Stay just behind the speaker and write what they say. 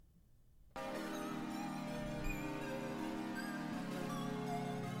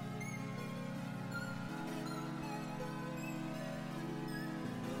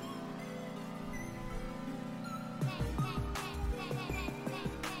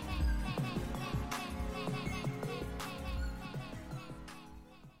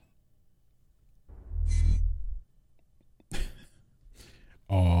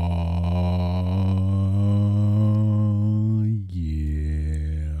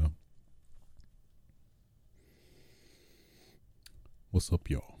What's up,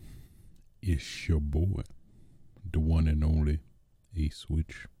 y'all? It's your boy, the one and only A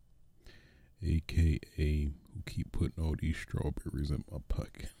Switch, aka who keep putting all these strawberries in my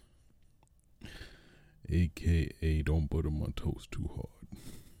pocket, aka don't butter my toast too hard,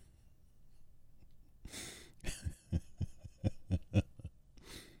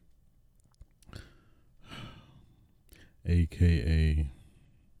 aka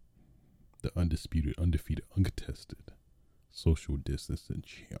the undisputed, undefeated, uncontested social distancing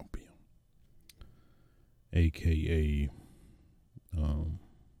champion, aka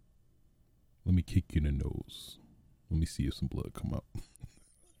let me kick you in the nose. Let me see if some blood come out.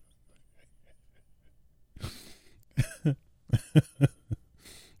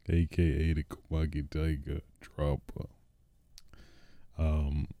 AKA the Kamagi Tiger Dropper.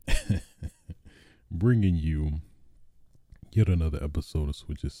 Bringing you yet another episode of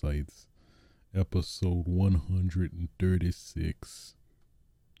Switches Sites. Episode 136.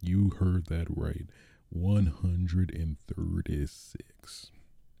 You heard that right. 136.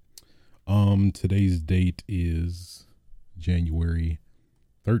 Today's date is January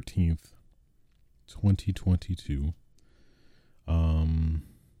 13th, 2022.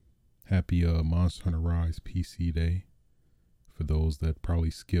 Happy Monster Hunter Rise PC Day for those that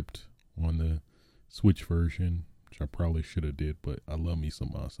probably skipped on the Switch version, which I probably should have did, but I love me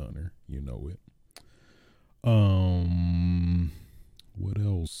some Monster Hunter, you know it. What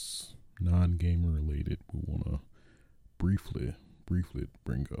else non-gamer related we want to briefly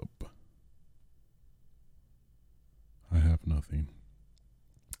bring up? I have nothing.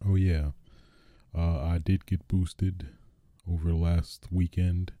 Oh yeah, I did get boosted over the last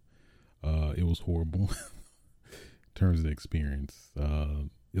weekend. It was horrible in terms of the experience.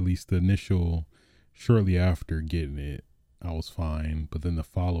 At least the initial, shortly after getting it, I was fine. But then the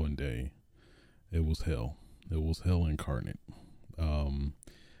following day, it was hell. It was hell incarnate.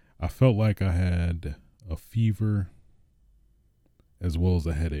 I felt like I had a fever as well as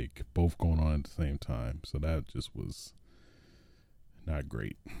a headache, both going on at the same time. So that just was not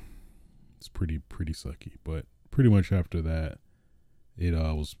great. It's pretty sucky. But pretty much after that, it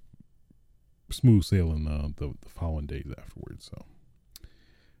was smooth sailing the following days afterwards. So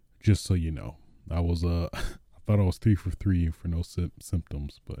just so you know, I was I thought I was 3 for 3 for no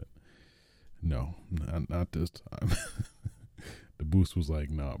symptoms, but no, not this time. The boost was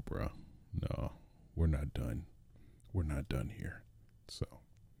like, nah, bro, no, we're not done. We're not done here. So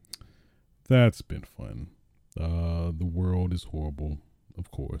that's been fun. The world is horrible,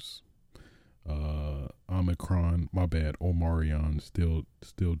 of course. Omicron, my bad, Omarion still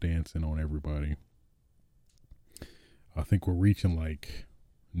dancing on everybody. I think we're reaching like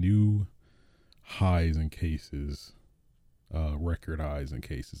new highs in cases, record highs in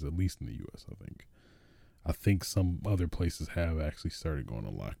cases, at least in the US, I think some other places have actually started going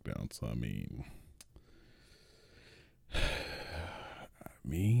on lockdown. So I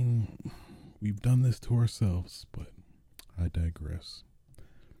mean, we've done this to ourselves, but I digress.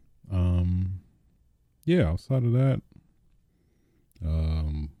 Yeah, outside of that,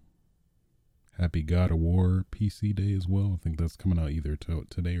 happy God of War PC Day as well. I think that's coming out either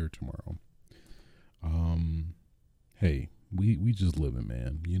today or tomorrow. Hey, we just living,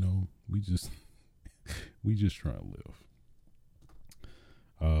 man. You know, we just trying to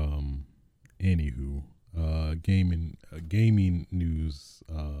live. Anywho, gaming news,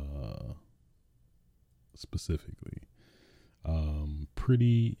 specifically,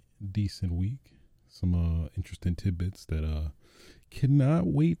 pretty decent week. Some interesting tidbits that cannot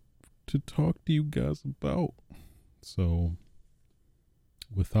wait to talk to you guys about. So,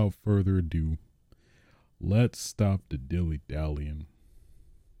 without further ado, let's stop the dilly-dallying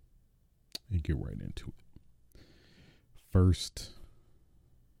and get right into it. First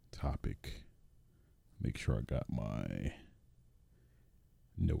topic. Make sure I got my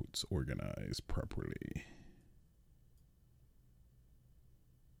notes organized properly.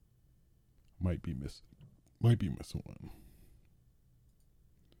 Might be missing one.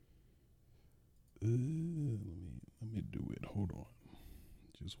 Let me do it. Hold on.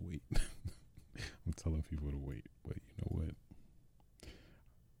 Just wait. I'm telling people to wait, but you know what?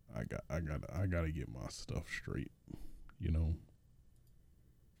 I gotta get my stuff straight. You know,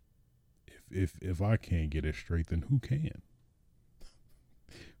 if I can't get it straight, then who can?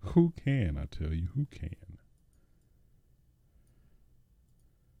 Who can? I tell you, who can?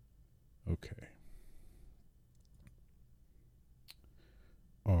 Okay.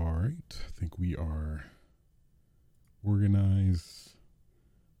 All right. I think we are organized.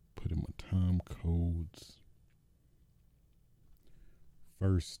 Put in my time codes.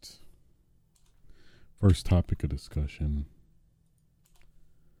 First topic of discussion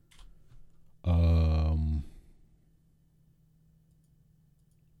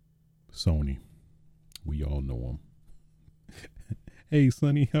Sony. We all know him. Hey,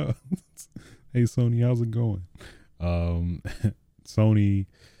 Sonny. Hey, Sony, how's it going? Sony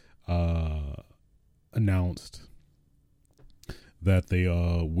announced that they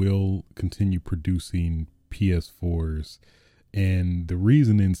will continue producing PS4s, and the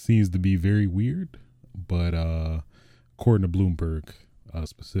reasoning seems to be very weird, but according to Bloomberg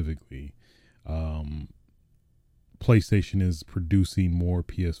specifically, PlayStation is producing more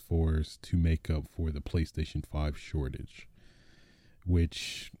PS4s to make up for the PlayStation 5 shortage,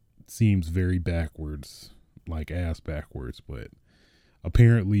 which seems very backwards, like ass backwards, but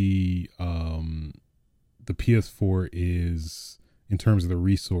apparently the PS4 is, in terms of the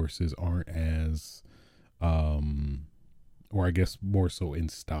resources, aren't as or I guess more so in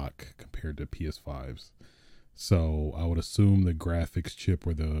stock compared to PS5s. So I would assume the graphics chip,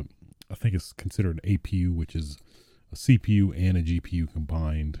 or I think it's considered an APU, which is a CPU and a GPU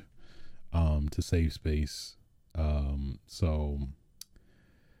combined to save space. So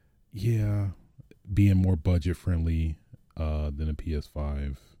yeah, being more budget friendly than a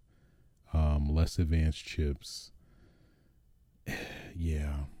PS5, less advanced chips.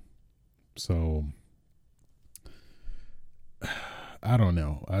 Yeah. So I don't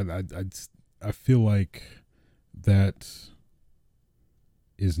know. I feel like that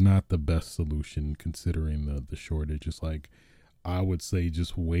is not the best solution considering the shortage. It's like, I would say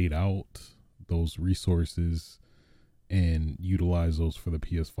just wait out those resources and utilize those for the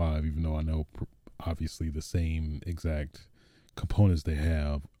PS5, even though I know obviously the same exact components they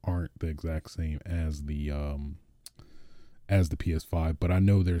have aren't the exact same as the PS5, but I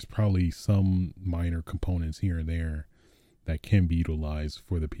know there's probably some minor components here and there that can be utilized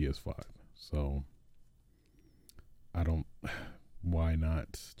for the PS5. So why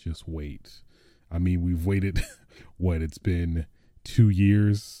not just wait? I mean, we've waited it's been 2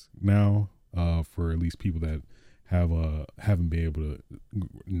 years now for at least people that haven't been able to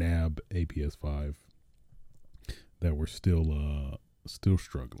nab a PS5, that we're still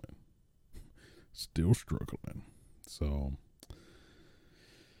struggling. So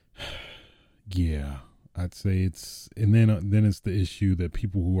yeah, I'd say it's, and then it's the issue that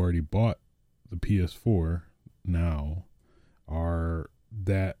people who already bought the PS4 now are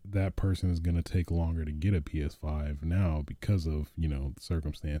that person is going to take longer to get a PS5 now because of, the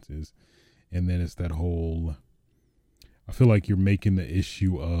circumstances. And then it's that whole, I feel like you're making the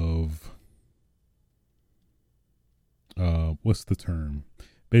issue of what's the term?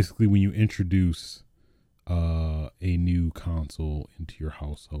 Basically, when you introduce a new console into your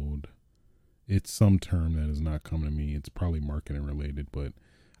household, it's some term that is not coming to me. It's probably marketing related, but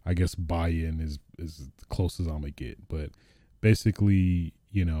I guess buy-in is the closest I'm gonna get. But basically,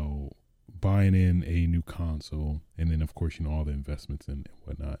 buying in a new console, and then of course, all the investments and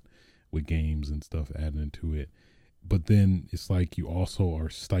whatnot with games and stuff added into it. But then it's like you also are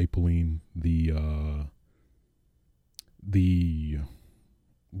stifling the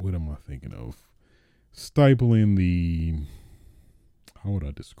what am I thinking of? Stifling the, how would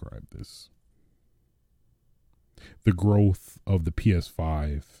I describe this? The growth of the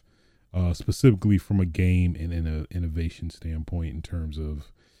PS5, specifically from a game and in an innovation standpoint, in terms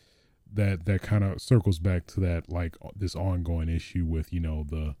of that kind of circles back to that, like, this ongoing issue with,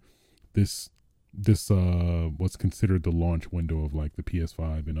 this what's considered the launch window of like the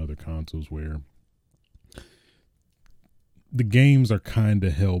PS5 and other consoles, where the games are kind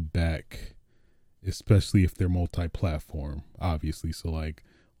of held back, especially if they're multi-platform, obviously. So like,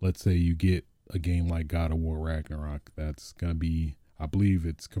 let's say you get a game like God of War Ragnarok, that's gonna be, I believe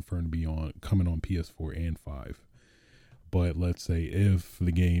it's confirmed to be coming on PS4 and 5. But let's say if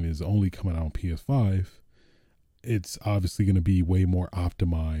the game is only coming out on PS5, it's obviously going to be way more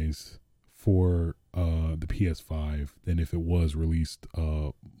optimized for the PS5 than if it was released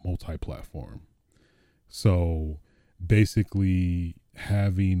multi-platform. So basically,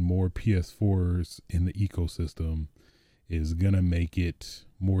 having more PS4s in the ecosystem is going to make it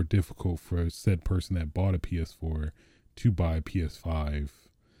more difficult for said person that bought a PS4 to buy a PS5,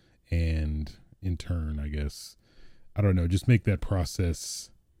 and in turn, I guess, I don't know, just make that process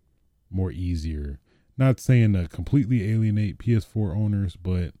more easier. Not saying to completely alienate PS4 owners,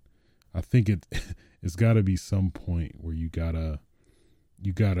 but I think it's got to be some point where you gotta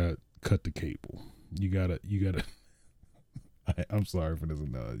cut the cable. You gotta. I'm sorry for this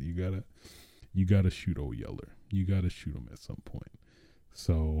analogy. You gotta shoot old Yeller. You gotta shoot him at some point.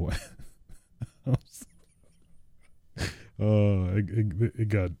 So,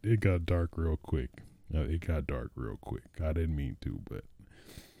 it got dark real quick. It got dark real quick. I didn't mean to, but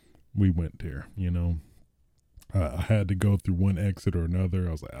we went there, I had to go through one exit or another.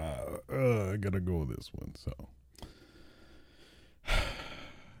 I was like, I gotta go with this one. So,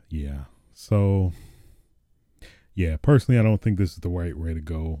 yeah. So, yeah. Personally, I don't think this is the right way to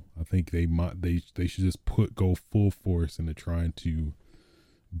go. I think they should just go full force into trying to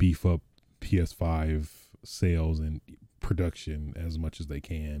beef up PS5 sales and production as much as they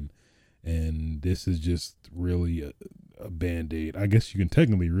can. And this is just really a band-aid. I guess you can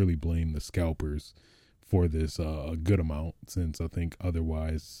technically really blame the scalpers for this a good amount, since I think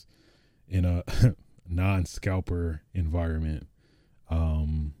otherwise in a non-scalper environment,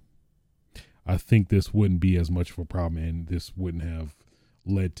 I think this wouldn't be as much of a problem, and this wouldn't have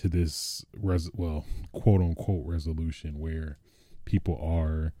led to this quote unquote resolution where people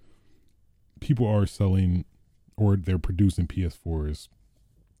are selling, or they're producing PS4s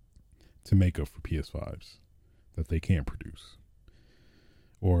to make up for PS5s that they can't produce,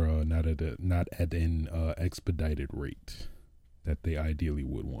 or not at an expedited rate that they ideally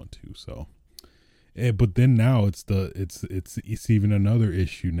would want to. So, but then now it's even another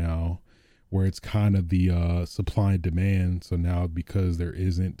issue now, where it's kind of the supply and demand. So now, because there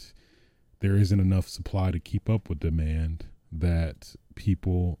isn't enough supply to keep up with demand, that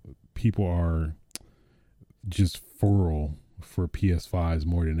people are just fertile for PS5s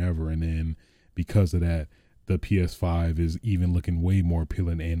more than ever. And then because of that, the PS5 is even looking way more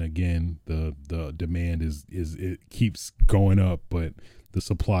appealing. And again, the demand is it keeps going up, but the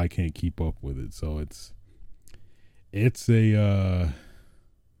supply can't keep up with it. So it's an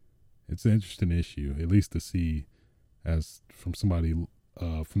interesting issue, at least to see as from somebody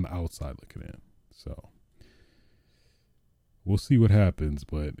from the outside looking in. So we'll see what happens,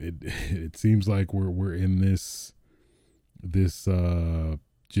 but it seems like we're in this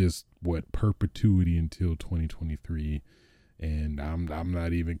just perpetuity until 2023, and I'm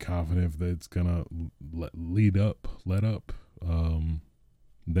not even confident that it's gonna let up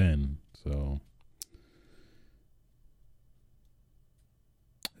then. So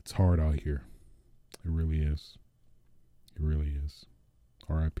it's hard out here. It really is. It really is.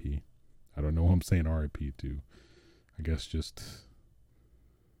 R.I.P. I don't know who I'm saying R.I.P. to. I guess just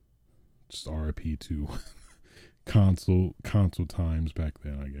R.I.P. to console times back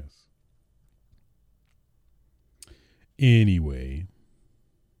then, I guess. Anyway,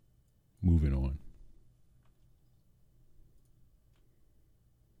 moving on.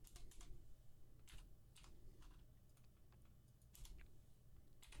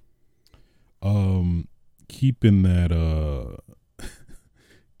 Keeping that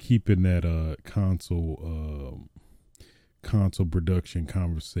console production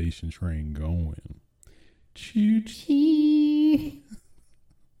conversation train going. Choo-choo.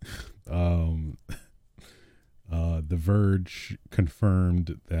 The Verge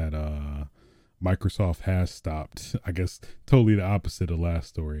confirmed that Microsoft has stopped, I guess totally the opposite of the last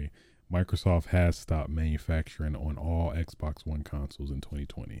story. Microsoft has stopped manufacturing on all Xbox One consoles in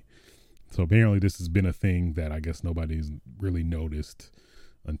 2020. So apparently this has been a thing that I guess nobody's really noticed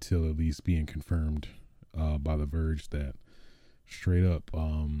until at least being confirmed by The Verge, that straight up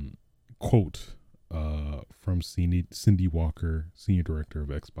quote from Cindy Walker, Senior Director of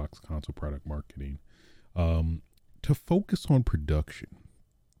Xbox Console Product Marketing, to focus on production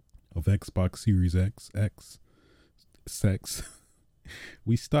of Xbox Series X,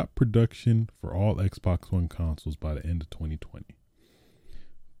 we stopped production for all Xbox One consoles by the end of 2020.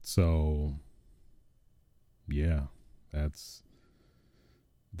 So, yeah,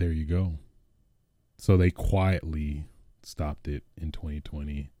 there you go. So they quietly stopped it in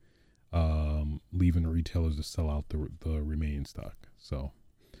 2020, leaving the retailers to sell out the remaining stock. So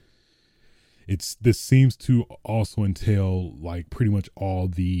this seems to also entail like pretty much all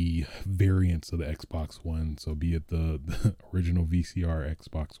the variants of the Xbox One. So be it the original VCR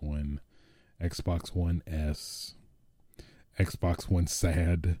Xbox One, Xbox One S, Xbox One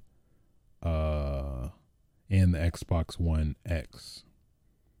SAD, and the Xbox One X.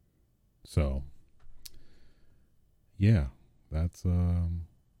 So, yeah, that's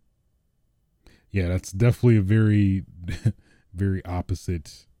definitely a very, very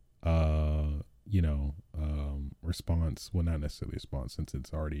opposite, response. Well, not necessarily a response, since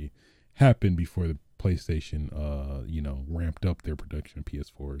it's already happened before the PlayStation, ramped up their production of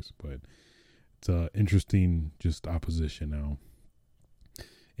PS4s, but it's interesting just opposition now.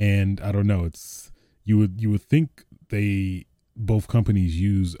 And I don't know, you would think both companies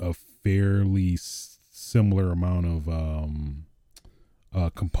use a fairly similar amount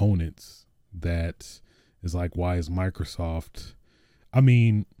of components. That is like, why is Microsoft? I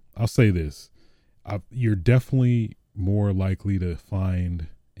mean, I'll say this: you're definitely more likely to find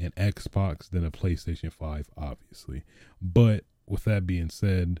an Xbox than a PlayStation 5, obviously. But with that being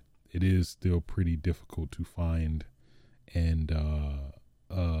said, it is still pretty difficult to find and a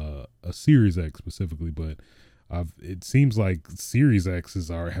Series X specifically, but it seems like Series X's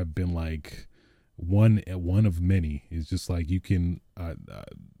have been like one of many. It's just like you can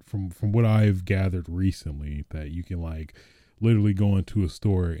from what I've gathered recently, that you can like literally go into a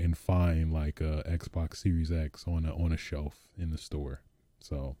store and find like a Xbox Series X on a shelf in the store.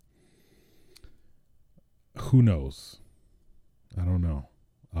 So who knows? I don't know.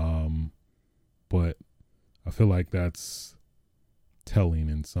 But I feel like that's telling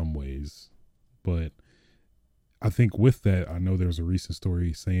in some ways. But I think with that, I know there's a recent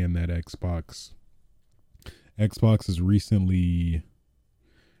story saying that Xbox has recently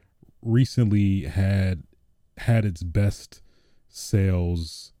had its best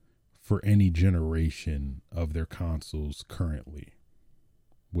sales for any generation of their consoles currently,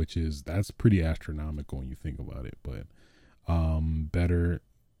 that's pretty astronomical when you think about it. But better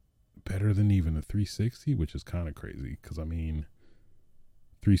than even a 360, which is kind of crazy, because I mean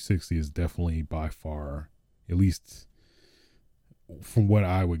 360 is definitely by far, at least from what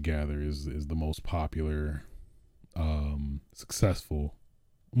I would gather, is the most popular, successful.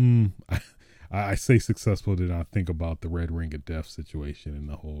 I say successful, then I think about the Red Ring of Death situation and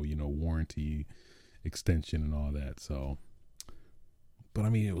the whole, warranty extension and all that. So, but I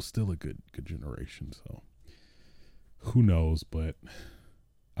mean, it was still a good generation. So who knows? But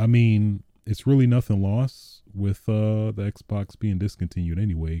I mean, it's really nothing lost with the Xbox being discontinued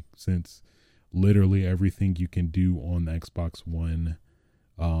anyway, since literally everything you can do on the Xbox One,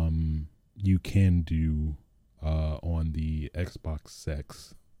 you can do on the Xbox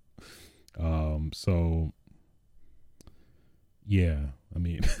Sex. So yeah, I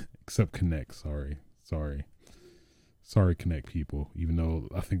mean, except Connect. Sorry, Connect people. Even though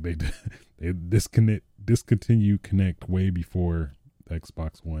I think they discontinued Connect way before the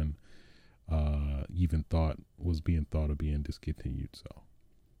Xbox One even was being thought of being discontinued. So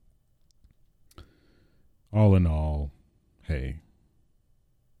all in all, hey,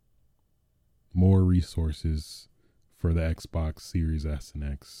 more resources for the Xbox Series S and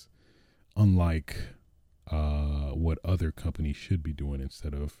X, unlike what other companies should be doing,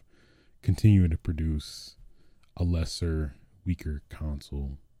 instead of continuing to produce a lesser, weaker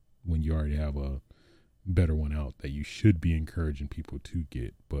console when you already have a better one out that you should be encouraging people to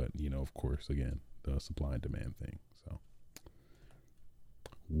get. But of course, again, the supply and demand thing. So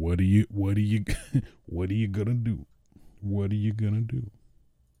what are you what are you gonna do? What are you gonna do?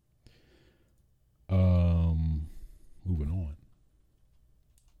 Moving on.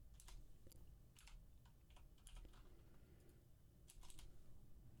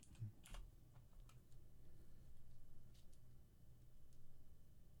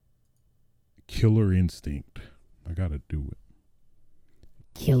 Killer Instinct. I gotta do it.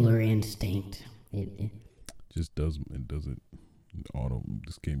 Killer Instinct. It just does it auto.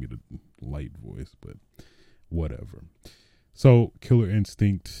 Just gave me the light voice, but whatever. So Killer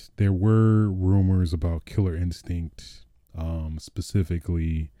Instinct, there were rumors about Killer Instinct,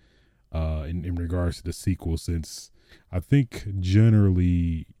 specifically in regards to the sequel, since I think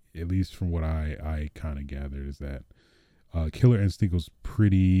generally, at least from what I kind of gathered, is that Killer Instinct was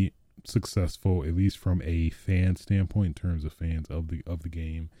pretty successful, at least from a fan standpoint, in terms of fans of the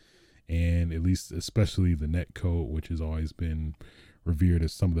game, and at least especially the net code, which has always been revered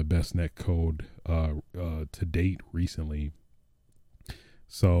as some of the best net code to date recently.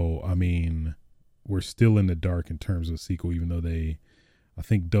 So I mean, we're still in the dark in terms of sequel, even though I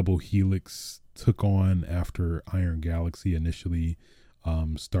think Double Helix took on after Iron Galaxy initially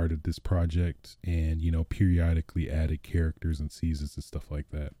started this project, and periodically added characters and seasons and stuff like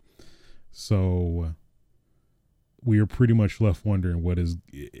that. So we are pretty much left wondering,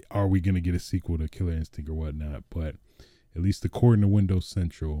 are we going to get a sequel to Killer Instinct or whatnot? But at least according to Windows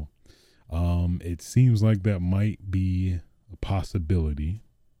Central, it seems like that might be a possibility,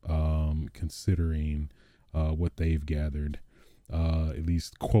 considering what they've gathered. At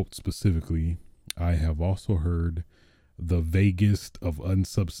least, quote specifically, I have also heard the vaguest of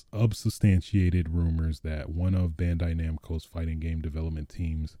unsubstantiated rumors that one of Bandai Namco's fighting game development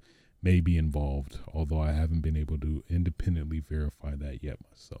teams may be involved, although I haven't been able to independently verify that yet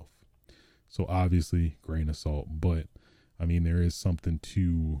myself. So obviously, grain of salt, but I mean, there is something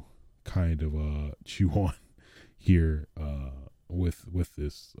to kind of chew on here with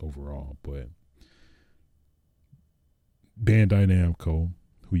this overall. But Bandai Namco,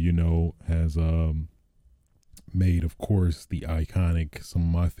 who has made, of course, the iconic, some of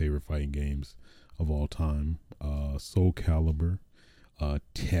my favorite fighting games of all time, Soul Calibur,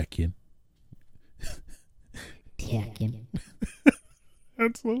 Tekken. Tekken.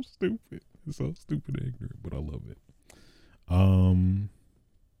 That's so stupid. It's so stupid and ignorant, but I love it. And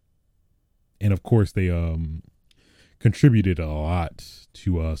of course they contributed a lot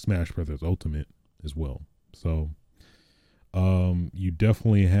to Smash Brothers Ultimate as well. So you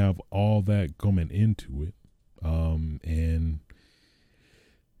definitely have all that coming into it. And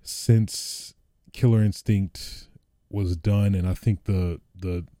since Killer Instinct was done, and I think the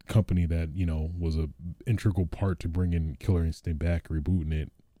company that was a integral part to bringing Killer Instinct back, rebooting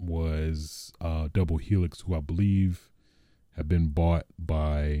it, was Double Helix, who I believe have been bought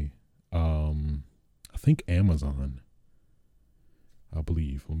by I think Amazon. I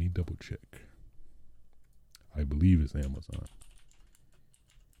believe. Let me double check. I believe it's Amazon.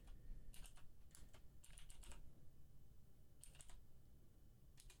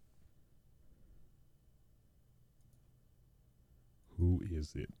 Who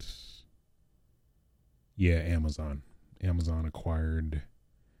is it? Yeah, Amazon. Amazon acquired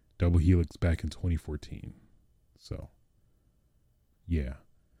Double Helix back in 2014. So, yeah.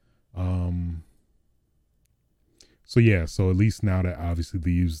 So at least now that obviously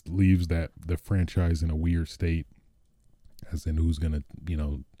leaves that the franchise in a weird state, as in who's gonna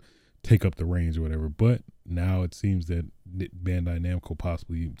take up the reins or whatever. But now it seems that Bandai Namco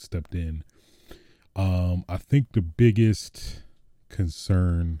possibly stepped in. I think the biggest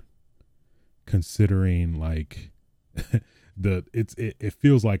concern, considering like it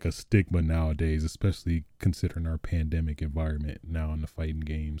feels like a stigma nowadays, especially considering our pandemic environment now in the fighting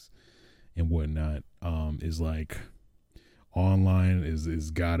games and whatnot, is like online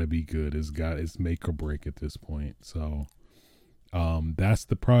is gotta be good. It's make or break at this point. So that's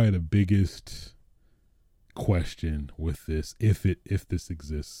probably the biggest question with this, if this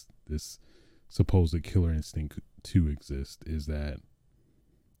exists, this supposed Killer Instinct 2 exists,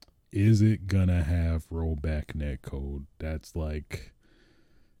 is it gonna have rollback netcode? That's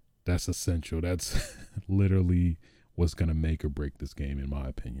essential. That's literally what's gonna make or break this game, in my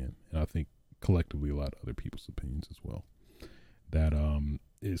opinion, and I think collectively a lot of other people's opinions as well. That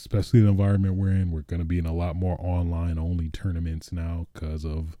especially the environment we're in, we're gonna be in a lot more online only tournaments now because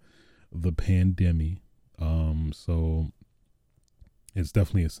of the pandemic. So it's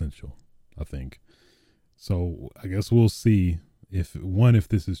definitely essential, I think. So I guess we'll see if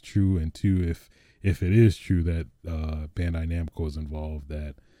this is true, and two, if it is true that Bandai Namco is involved,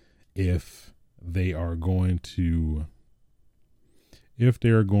 that if they are going to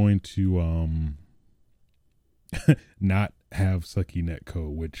not have sucky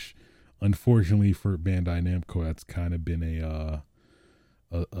netcode, which unfortunately for Bandai Namco, that's kind of been a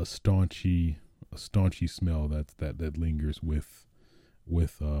staunchy smell that lingers with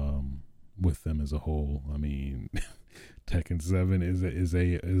them as a whole. I mean, Tekken 7 is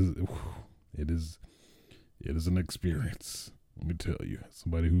an experience. Let me tell you,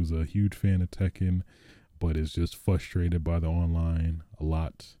 somebody who's a huge fan of Tekken, but is just frustrated by the online a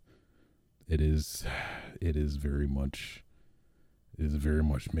lot. It is very much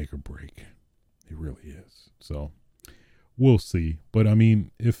make or break. It really is. So we'll see. But I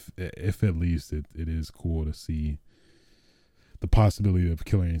mean, if at least it is cool to see the possibility of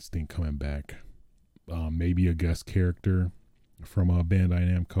Killer Instinct coming back. Maybe a guest character from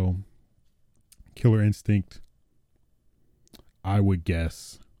Bandai Namco. Killer Instinct, I would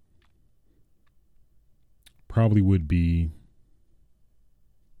guess, probably would be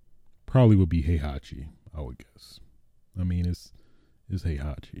Heihachi, I would guess. I mean, it's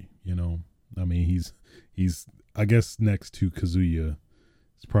Heihachi, I mean, he's I guess next to Kazuya,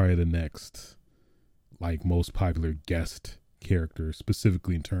 it's probably the next like most popular guest character,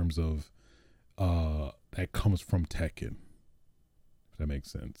 specifically in terms of that comes from Tekken, if that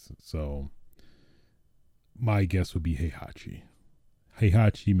makes sense. So my guess would be Heihachi,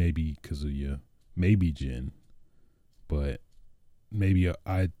 maybe Kazuya, maybe Jin, but maybe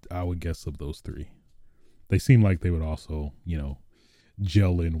I would guess of those three. They seem like they would also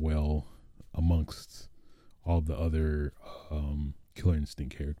gel in well amongst all the other Killer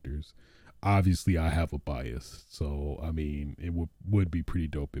Instinct characters. Obviously, I have a bias, so I mean, it would be pretty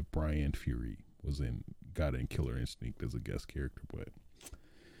dope if Brian Fury got in Killer Instinct as a guest character, but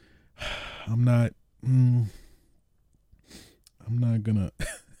I'm not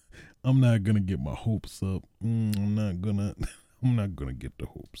gonna get my hopes up. I'm not gonna get the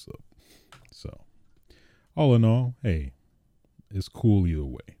hopes up. So, all in all, hey, it's cool either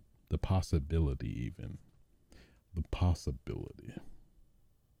way. The possibility.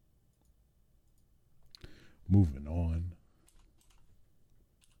 Moving on.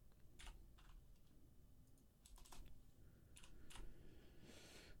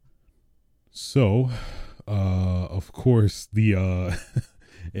 So, of course, I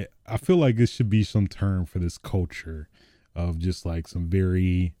feel like this should be some term for this culture of just like some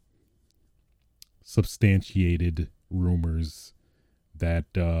very substantiated rumors that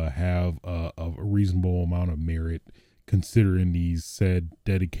have a reasonable amount of merit, considering these said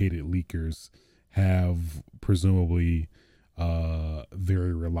dedicated leakers have presumably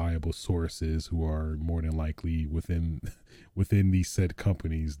very reliable sources who are more than likely within these said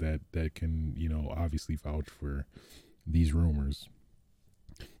companies that can, obviously vouch for these rumors.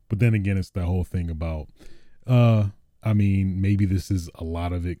 But then again, it's the whole thing about I mean, maybe this is a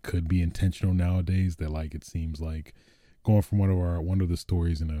lot of it could be intentional nowadays, that like it seems like going from one of the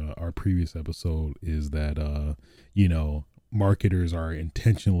stories in our previous episode is that marketers are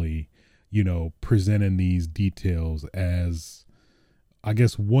intentionally presenting these details as, I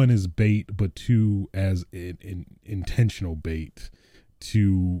guess, one is bait, but two as an intentional bait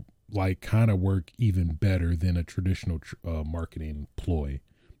to like kind of work even better than a traditional marketing ploy.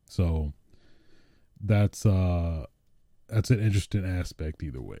 So that's an interesting aspect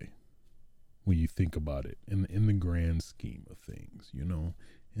either way when you think about it in the grand scheme of things, in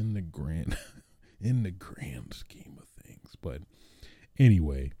the grand in the grand scheme of things. But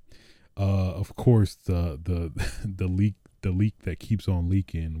anyway, of course the leak that keeps on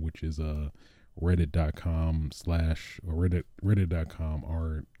leaking, which is reddit.com slash or reddit.com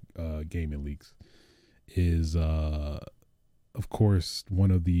r gaming leaks, is of course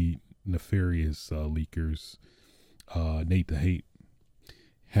one of the nefarious leakers, Nate the Hate,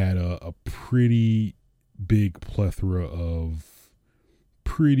 had a pretty big plethora of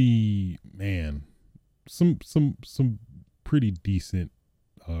some pretty decent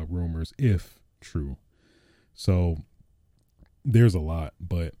rumors, if true. So there's a lot,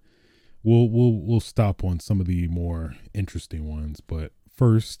 but we'll stop on some of the more interesting ones. But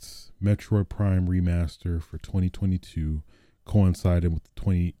first, Metroid Prime Remaster for 2022 coincided with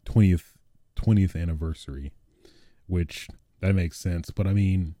the 20th anniversary, which that makes sense. But I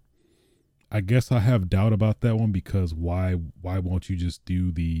mean, I guess I have doubt about that one, because why won't you just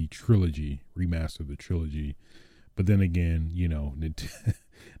do the trilogy, remaster the trilogy? But then again,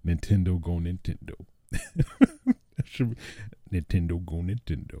 Nintendo go Nintendo. Nintendo go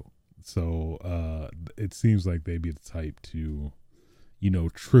Nintendo. So it seems like they'd be the type to,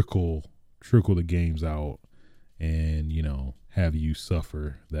 trickle the games out and, have you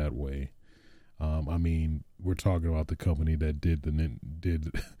suffer that way. I mean, we're talking about the company that did the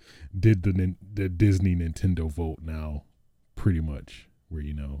Disney Nintendo vote now, pretty much, where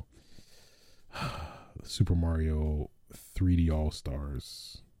Super Mario 3D All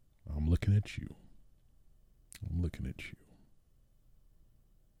Stars. I'm looking at you.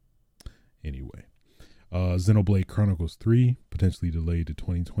 Anyway, Xenoblade Chronicles 3 potentially delayed to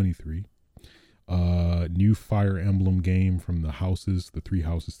 2023. New Fire Emblem game from the Three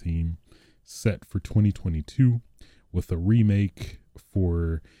Houses team, set for 2022, with a remake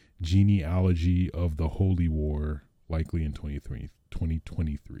for Genealogy of the Holy War likely in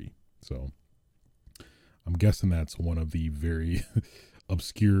 2023. So I'm guessing that's one of the very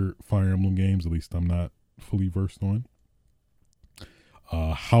obscure Fire Emblem games, at least I'm not fully versed on.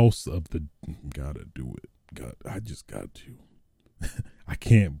 House of the... Gotta do it. I just got to. I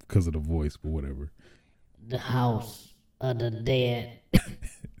can't because of the voice, but whatever. The House of the Dead.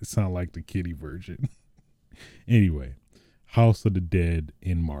 It sounds like the kiddie version. Anyway, House of the Dead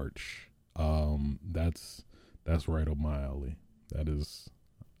in March. That's right up my alley. That is,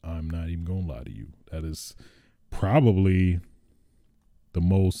 I'm not even gonna lie to you, that is probably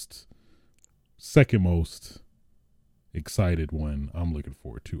the second most excited one I'm looking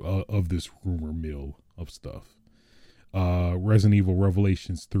forward to of this rumor mill of stuff. Resident Evil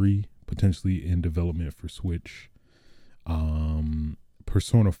Revelations 3 potentially in development for Switch.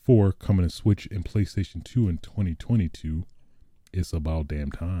 Persona 4 coming to Switch and PlayStation 2 in 2022. It's about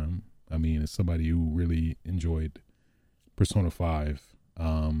damn time. I mean, as somebody who really enjoyed Persona 5,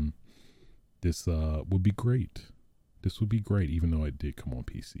 this would be great. This would be great, even though it did come on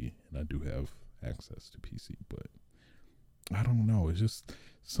PC, and I do have access to PC. But I don't know. It's just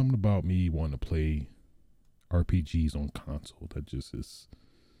something about me wanting to play RPGs on console that just is,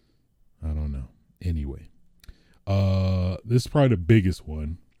 I don't know. Anyway, this is probably the biggest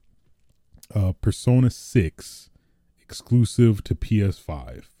one. Persona 6 exclusive to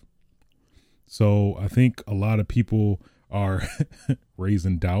PS5. So I think a lot of people are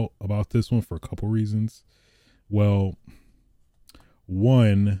raising doubt about this one for a couple reasons. Well,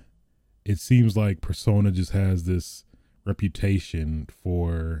 one, it seems like Persona just has this reputation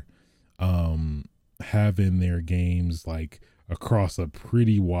for having their games like across a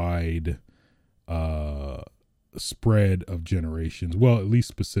pretty wide uh spread of generations. Well, at least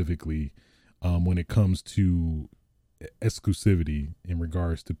specifically when it comes to exclusivity in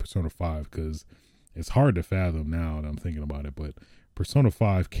regards to Persona 5, because it's hard to fathom now that I'm thinking about it, but Persona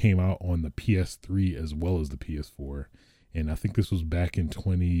 5 came out on the PS3 as well as the PS4, and I think this was back in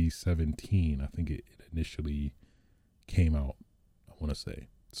 2017. I think it initially came out, I want to say.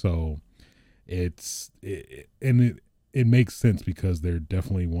 So it makes sense because they're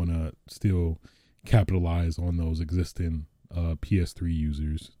definitely want to still capitalize on those existing PS3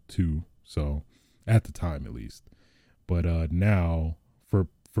 users too. So at the time, at least. But now for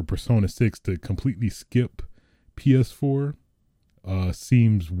Persona 6 to completely skip PS4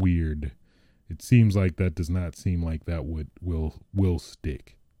 seems weird. It seems like that does not seem like that will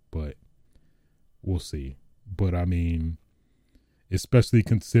stick, but we'll see. But I mean, especially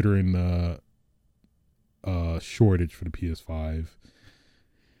considering the shortage for the PS5,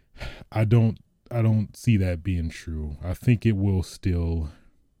 I don't see that being true. I think it will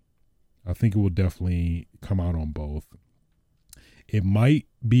definitely come out on both. It might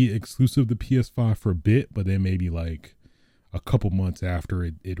be exclusive to PS5 for a bit, but then maybe like a couple months after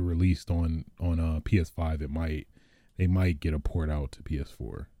it released on PS5, they might get a port out to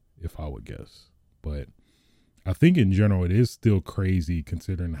PS4, if I would guess. But I think in general it is still crazy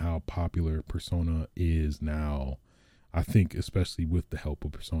considering how popular Persona is now. I think especially with the help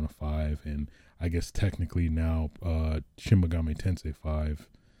of Persona 5 and I guess technically now Shin Megami Tensei 5,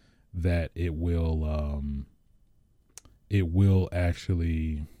 that it will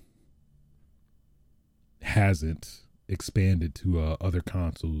actually hasn't expanded to other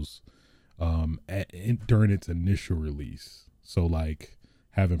consoles during its initial release. So like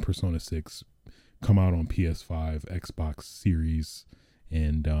having Persona 6 come out on PS5, Xbox Series,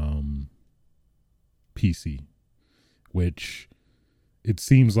 and PC, which it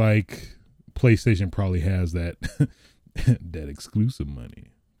seems like PlayStation probably has that that exclusive money.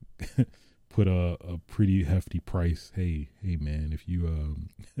 Put a pretty hefty price. Hey man, if you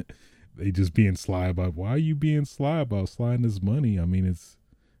they just being sly about, why are you being sly about sliding this money? I mean, it's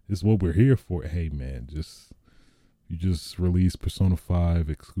what we're here for. Hey man, you just release Persona 5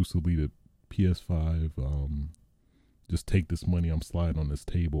 exclusively to PS5. Just take this money I'm sliding on this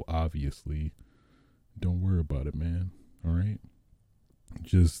table, obviously. Don't worry about it, man. All right?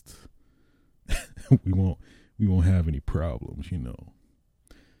 Just we won't have any problems, you know.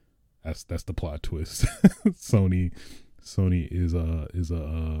 That's the plot twist. Sony is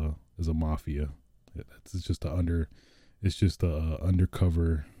a mafia. It's just a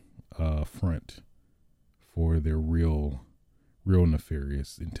undercover front for their real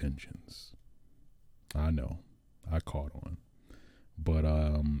nefarious intentions. I know. I caught on. But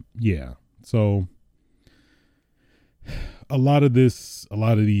yeah. So a lot of these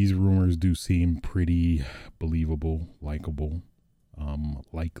rumors do seem pretty believable, likable,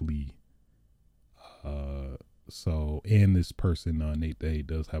 likely. So, and this person, Nate Day,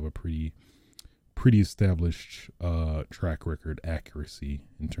 does have a pretty established track record accuracy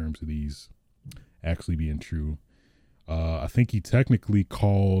in terms of these actually being true. I think he technically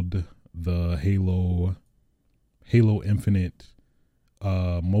called the Halo Infinite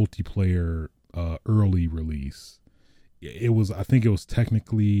multiplayer early release. I think it was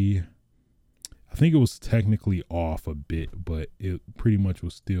technically off a bit, but it pretty much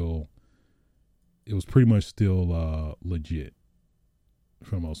was still legit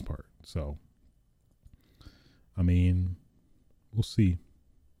for the most part. So, I mean, we'll see.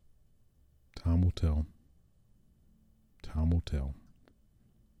 Time will tell.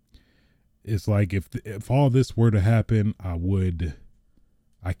 It's like if all this were to happen,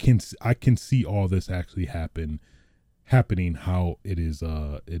 I can see all this actually happening how it is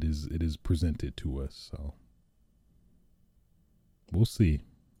presented to us. So we'll see.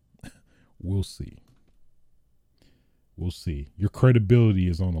 We'll see. Your credibility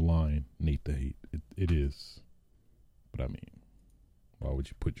is on the line, Nate the Hate. It is. But I mean, why would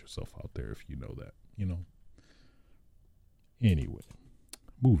you put yourself out there if you know that, you know? Anyway,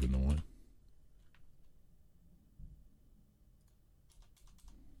 moving on.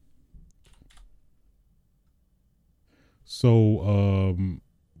 So,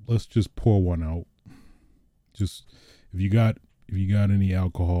 let's just pour one out. Just if you got any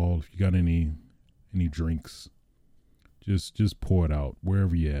alcohol, if you got any drinks, just pour it out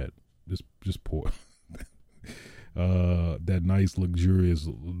wherever you at. Just pour. That nice luxurious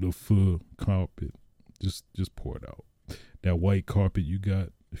Le Feu carpet. Just pour it out. That white carpet you got,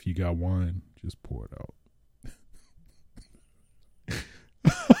 if you got wine, just pour it out.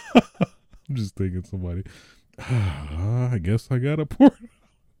 I'm just thinking somebody. I guess I gotta pour it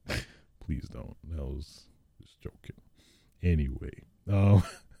out. Please don't. was just joking. Anyway, I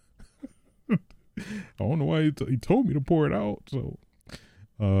don't know why he told me to pour it out. So,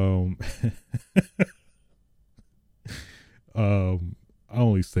 I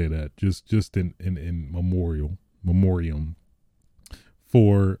only say that just in memoriam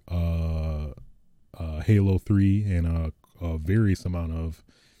for Halo 3 and a various amount of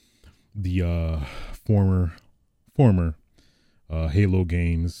the former Halo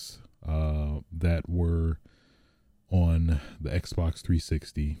games that were on the Xbox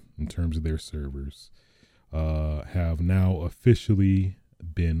 360 in terms of their servers have now officially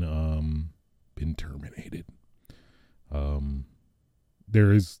been terminated.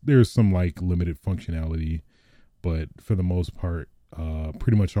 There's some like limited functionality, but for the most part,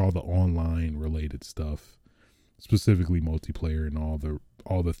 pretty much all the online related stuff, specifically multiplayer and all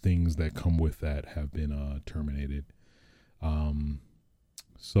the things that come with that, have been terminated.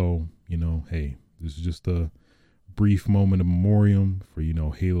 So, hey, this is just a brief moment of memoriam for,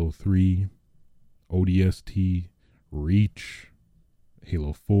 Halo 3, ODST, Reach,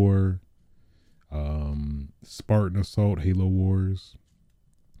 Halo 4, Spartan Assault, Halo Wars,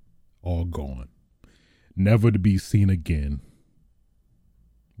 all gone. Never to be seen again.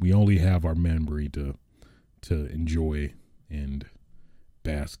 We only have our memory to enjoy and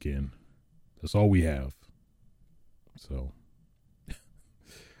bask in. That's all we have. So,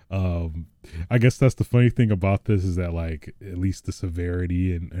 I guess that's the funny thing about this, is that like at least the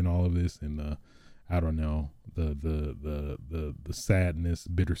severity and all of this, and I don't know, the sadness,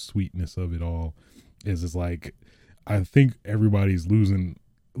 bittersweetness of it all is like, I think everybody's losing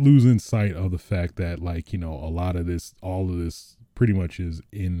sight of the fact that, like, all of this pretty much is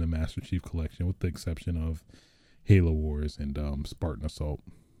in the Master Chief Collection, with the exception of Halo Wars and Spartan Assault.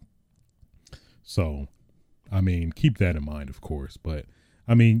 So, I mean, keep that in mind, of course. But,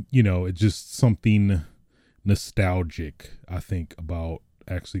 I mean, it's just something nostalgic, I think, about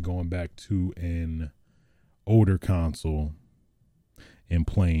actually going back to an older console and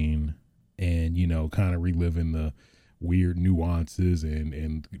playing and, kind of reliving the weird nuances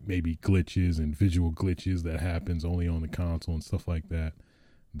and maybe glitches and visual glitches that happens only on the console and stuff like that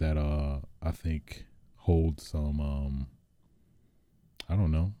I think hold some I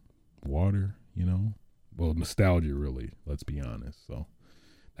don't know, water, well, nostalgia, really, let's be honest. So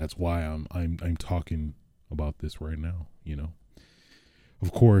that's why I'm talking about this right now.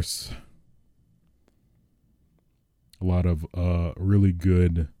 Of course, a lot of really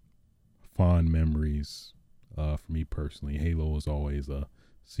good fond memories. For me personally, Halo is always a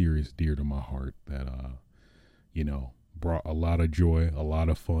serious dear to my heart that, brought a lot of joy, a lot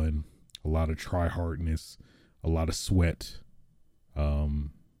of fun, a lot of try-hardness, a lot of sweat, a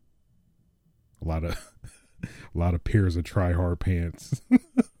lot of pairs of try-hard pants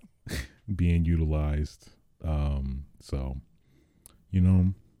being utilized. So,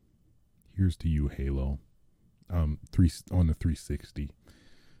 here's to you, Halo. On the 360.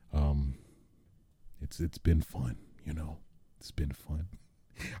 It's been fun, It's been fun.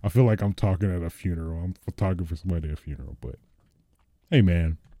 I feel like I'm talking at a funeral. I'm talking for somebody at a funeral, but hey,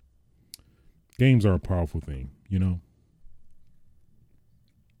 man, games are a powerful thing,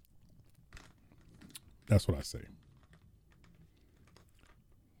 That's what I say.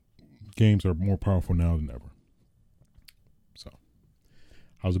 Games are more powerful now than ever. So,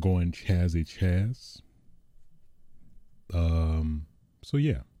 how's it going, Chazzy Chaz? So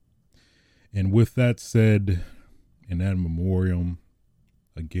yeah. And with that said, in that memoriam,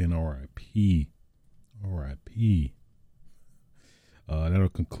 again, R.I.P. R.I.P. That'll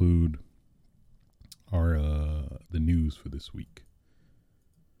conclude our the news for this week.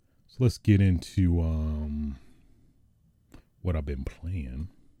 So let's get into what I've been playing,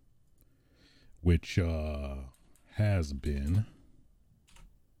 which has been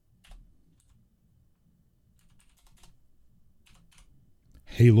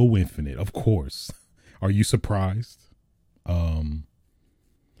Halo Infinite, of course. Are you surprised?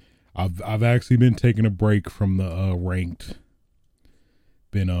 I've actually been taking a break from the ranked.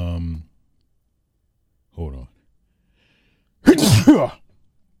 Been hold on.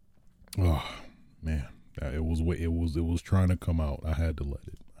 Oh man, it was trying to come out. I had to let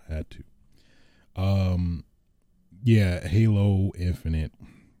it. I had to. Yeah, Halo Infinite.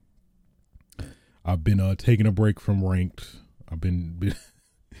 I've been taking a break from ranked. I've been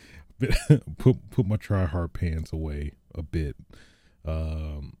put my try hard pants away a bit.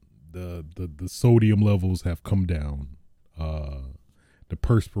 The sodium levels have come down. The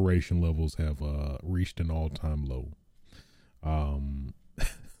perspiration levels have reached an all-time low.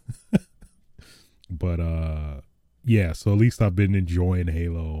 But yeah, so at least I've been enjoying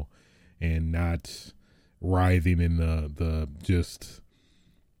Halo and not writhing in the just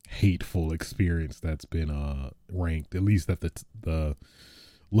hateful experience that's been ranked, at least at the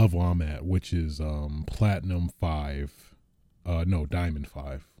level I'm at, which is Platinum 5. No, Diamond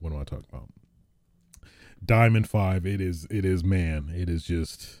 5. What am I talking about? Diamond 5. It is man, it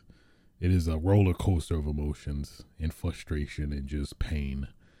is a roller coaster of emotions and frustration and just pain.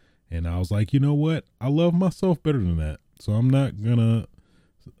 And I was like, you know what? I love myself better than that. So I'm not gonna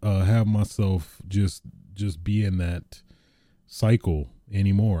have myself just be in that cycle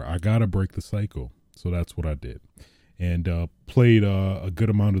anymore. I gotta break the cycle. So that's what I did. And played a good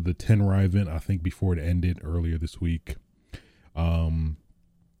amount of the Tenrai event, I think, before it ended earlier this week.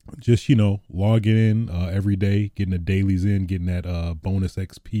 Just, logging in every day, getting the dailies in, getting that bonus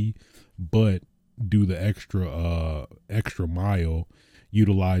XP, but do the extra mile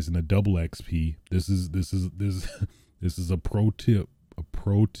utilizing a double XP. This is a pro tip.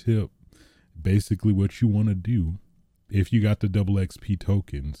 Basically what you want to do if you got the double XP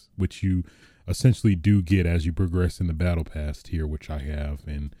tokens, which you essentially do get as you progress in the battle pass tier, which I have,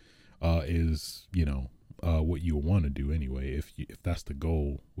 and is what you want to do anyway if that's the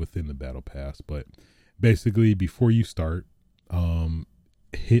goal within the battle pass. But basically, before you start,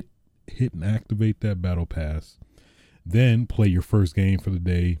 hit and activate that battle pass, then play your first game for the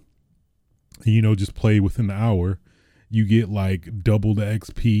day. Just play within the hour. You get like double the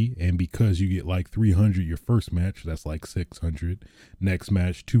XP, and because you get like 300 your first match, that's like 600. Next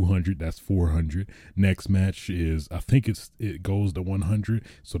match 200, that's 400. Next match is, I think it goes to 100,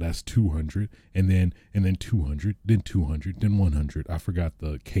 so that's 200, and then 200, then 200, then 100. I forgot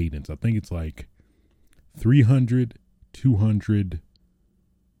the cadence. I think it's like 300, 200,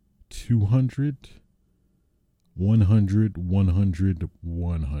 200, 100, 100,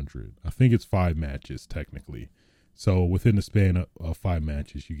 100. I think it's 5 matches technically. So within the span of 5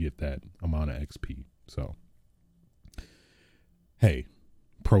 matches, you get that amount of XP. So, hey,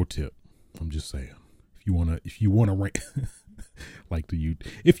 pro tip. I'm just saying, if you wanna rank,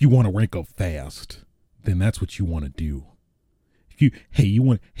 if you want to rank up fast, then that's what you want to do. If you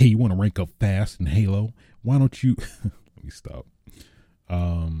want to rank up fast in Halo, why don't you? Let me stop.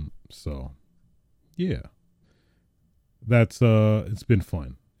 So, yeah, that's it's been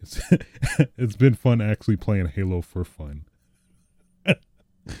fun. It's been fun actually playing Halo for fun.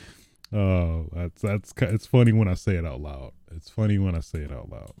 Oh, it's funny when I say it out loud.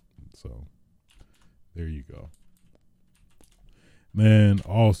 So there you go, man.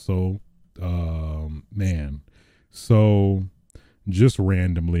 Also, so just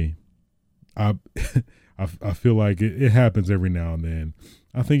randomly, I feel like it happens every now and then.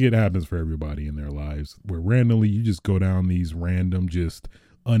 I think it happens for everybody in their lives, where randomly you just go down these random, just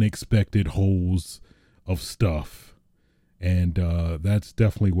unexpected holes of stuff, and that's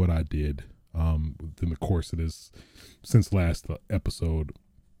definitely what I did within the course of this, since last episode,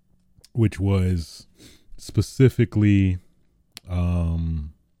 which was specifically what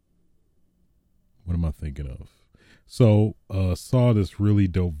am I thinking of? So saw this really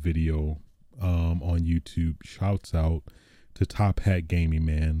dope video on YouTube. Shouts out to Top Hat Gaming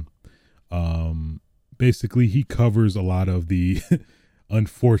Man. Basically he covers a lot of the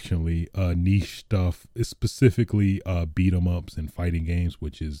unfortunately niche stuff, specifically beat 'em ups and fighting games,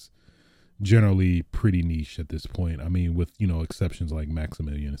 which is generally pretty niche at this point. I mean, with exceptions like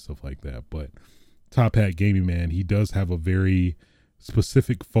Maximilian and stuff like that. But Top Hat Gaming Man, he does have a very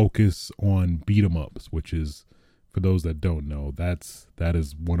specific focus on beat 'em ups, which is, for those that don't know, that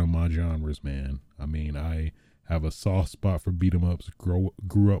is one of my genres, man. I mean, I have a soft spot for beat 'em ups.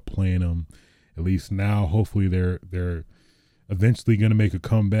 Grew up playing them. At least now, hopefully they're eventually going to make a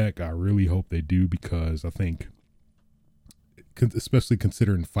comeback. I really hope they do, because I think, especially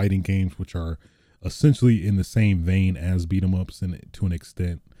considering fighting games, which are essentially in the same vein as beat 'em ups, and to an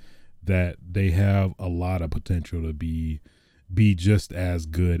extent, that they have a lot of potential to be just as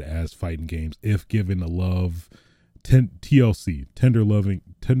good as fighting games if given the love, TLC, tender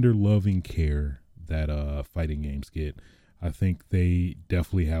loving care that game games get. I think they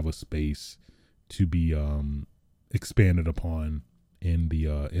definitely have a space to be expanded upon in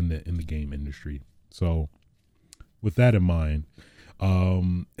the game industry. So with that in mind,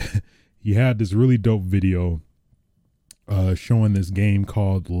 he had this really dope video showing this game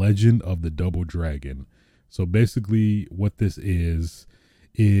called Legend of the Double Dragon. So basically what this is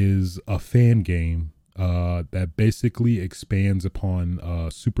a fan game that basically expands upon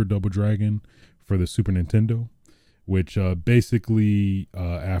Super Double Dragon for the Super Nintendo, which basically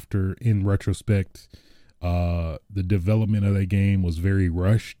after, in retrospect, the development of that game was very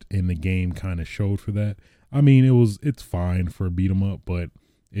rushed, and the game kind of showed for that. I mean, it's fine for a beat 'em up, but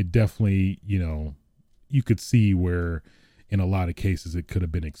it definitely, you could see where in a lot of cases it could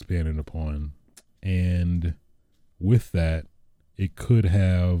have been expanded upon. And with that, it could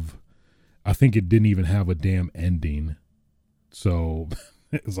have, I think it didn't even have a damn ending. So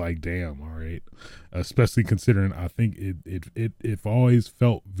it's like, damn, all right. Especially considering I think it always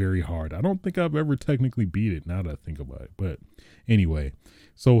felt very hard. I don't think I've ever technically beat it now that I think about it. But anyway,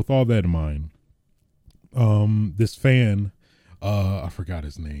 so with all that in mind, this fan, I forgot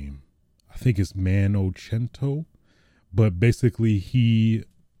his name. I think it's Manocento, but basically he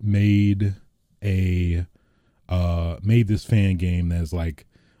made made this fan game that's like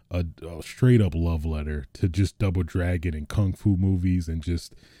a straight up love letter to just Double Dragon and kung fu movies, and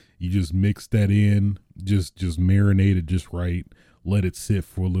you just mix that in, just marinate it just right, let it sit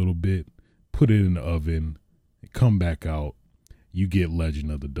for a little bit, put it in the oven, come back out, you get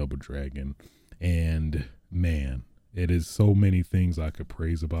Legend of the Double Dragon. And man, it is so many things I could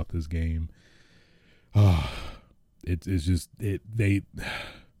praise about this game. It's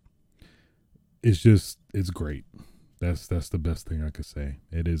great. That's the best thing I could say.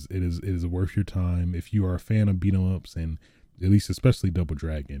 It is worth your time if you are a fan of beat 'em ups, and at least especially Double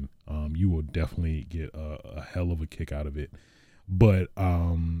Dragon. You will definitely get a hell of a kick out of it. But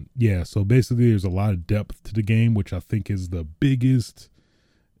yeah, so basically there's a lot of depth to the game, which I think is the biggest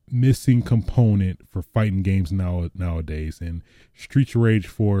missing component for fighting games nowadays. And Streets of Rage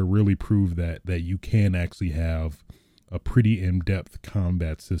 4 really proved that you can actually have a pretty in-depth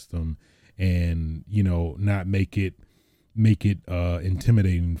combat system, and not make it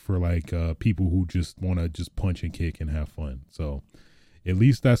intimidating for like people who just want to just punch and kick and have fun. So at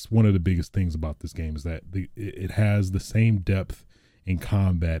least that's one of the biggest things about this game, is that it has the same depth in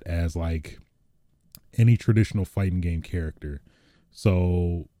combat as like any traditional fighting game character.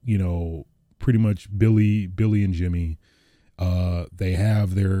 So, pretty much Billy and Jimmy, they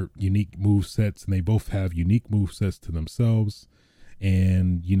have their unique move sets, and they both have unique move sets to themselves.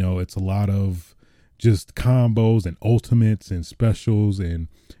 And, it's a lot of just combos and ultimates and specials, and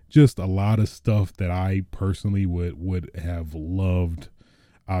just a lot of stuff that I personally would have loved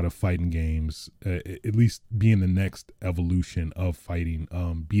out of fighting games, at least being the next evolution of fighting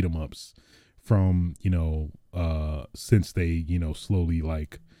beat 'em ups from, since they, slowly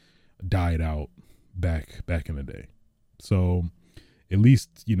like died out back in the day. So at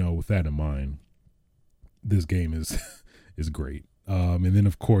least, with that in mind, this game is great. And then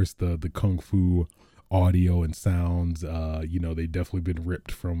of course the kung fu audio and sounds, they definitely been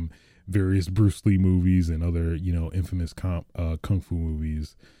ripped from various Bruce Lee movies and other, infamous kung fu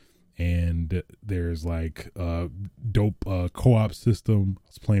movies. And there's like a dope co-op system. I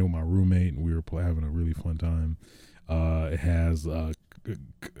was playing with my roommate, and we were having a really fun time. It has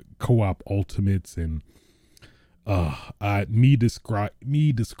co-op ultimates, and me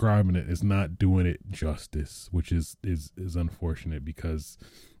describing it is not doing it justice, which is unfortunate, because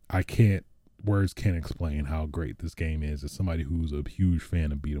words can't explain how great this game is as somebody who's a huge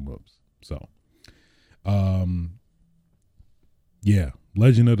fan of beat 'em ups. So, yeah,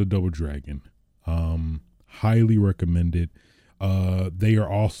 Legend of the Double Dragon, highly recommended. They are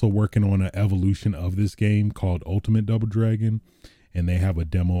also working on an evolution of this game called Ultimate Double Dragon, and they have a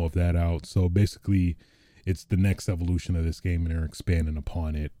demo of that out. So basically it's the next evolution of this game, and they're expanding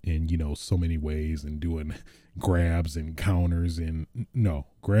upon it in, so many ways, and doing grabs and counters and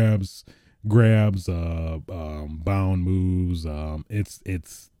bound moves.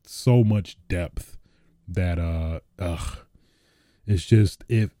 It's so much depth that, it's just,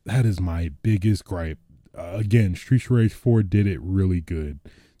 that is my biggest gripe. Again, Streets of Rage 4 did it really good.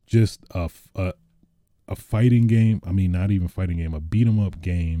 Just a fighting game. I mean, not even fighting game, a beat 'em up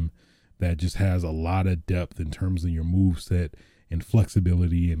game that just has a lot of depth in terms of your move set and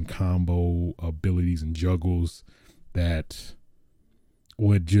flexibility and combo abilities and juggles, that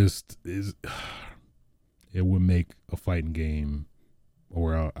would just it would make a fighting game,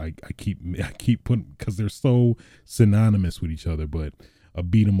 or I keep putting, because they're so synonymous with each other, but a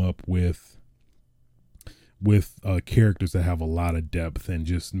beat 'em up with characters that have a lot of depth, and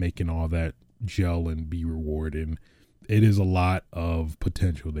just making all that gel and be rewarded. It is a lot of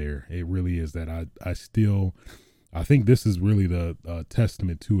potential there. It really is. That I think this is really the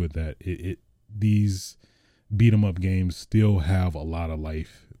testament to it, that these beat 'em up games still have a lot of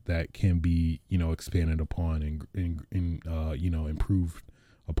life that can be, expanded upon and improved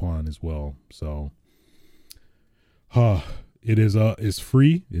upon as well. So, it's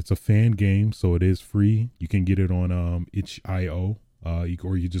free. It's a fan game, so it is free. You can get it on itch.io,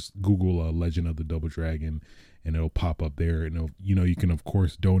 or you just Google Legend of the Double Dragon, and it'll pop up there. And you can of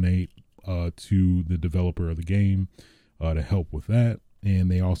course donate to the developer of the game to help with that.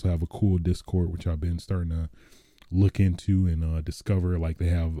 and they also have a cool Discord, which I've been starting to look into and discover. Like they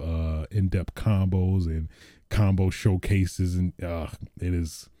have in-depth combos and combo showcases, and it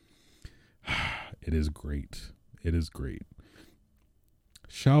is great. It is great.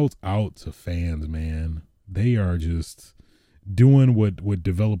 Shouts out to fans, man. They are just doing what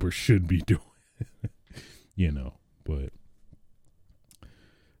developers should be doing. But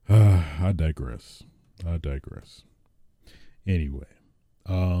I digress. Anyway,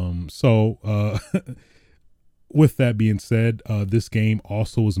 so with that being said, this game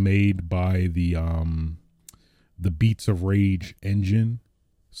also was made by the Beats of Rage engine.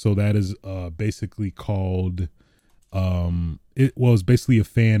 So that is basically called it was basically a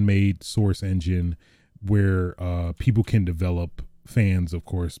fan made source engine where people can fans of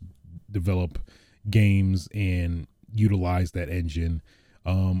course develop games and utilize that engine.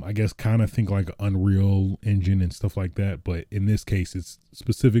 I guess kind of think like Unreal Engine and stuff like that, but in this case it's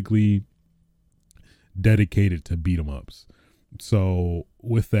specifically dedicated to beat 'em ups. So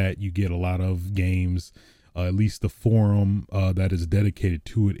with that, you get a lot of games. At least the forum that is dedicated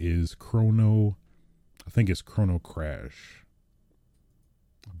to it is Chrono Crash.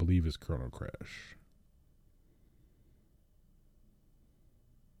 I believe it's Chrono Crash.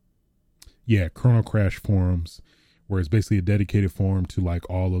 Yeah, Chrono Crash forums, where it's basically a dedicated forum to like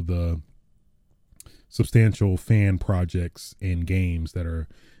all of the substantial fan projects and games that are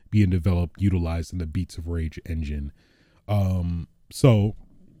being developed utilizing the Beats of Rage engine. So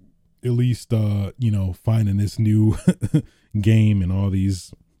at least finding this new game and all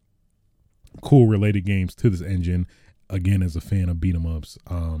these cool related games to this engine, again, as a fan of beat 'em ups,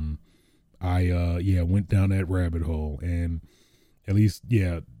 I went down that rabbit hole, and at least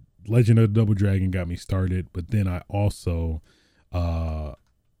Legend of Double Dragon got me started, but then I also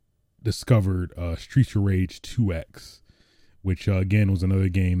discovered Streets of Rage 2X, which again was another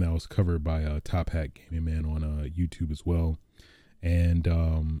game that was covered by Top Hat Gaming Man on YouTube as well, and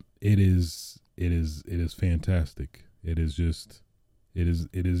it is fantastic. It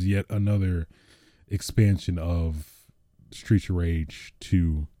is yet another expansion of Streets of Rage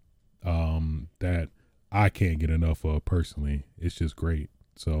 2 that I can't get enough of personally. It's just great.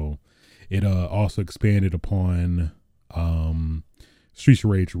 So it also expanded upon Streets of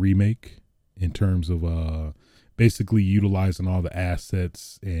Rage Remake in terms of basically utilizing all the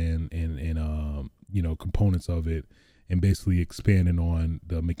assets and components of it, and basically expanding on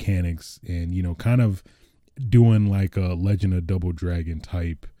the mechanics and kind of doing like a Legend of Double Dragon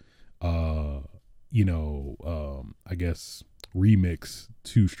type I guess remix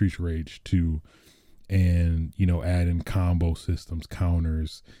to Streets of Rage 2, and adding combo systems,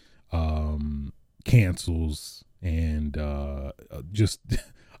 counters, cancels, and just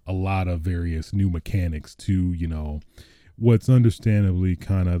a lot of various new mechanics to what's understandably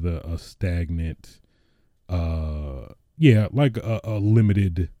kind of a stagnant like a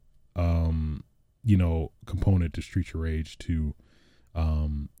limited component to Streets of Rage 2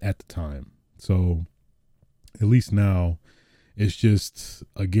 at the time. So at least now it's just,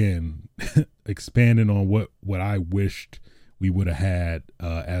 again, expanding on what I wished we would have had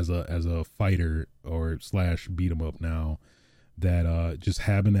as a fighter or / beat 'em up now, that just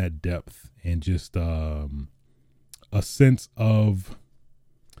having that depth and just a sense of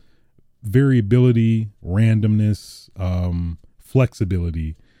variability, randomness,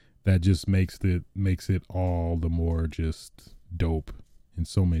 flexibility that just makes it all the more just dope in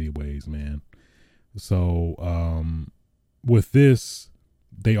so many ways, man. So with this,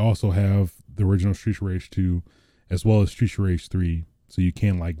 they also have the original Streets of Rage 2 as well as Streets of Rage 3, so you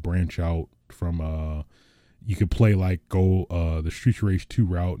can like branch out from you could play like go the Streets of Rage 2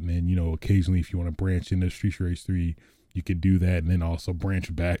 route, and then occasionally if you want to branch into Streets of Rage 3, you could do that, and then also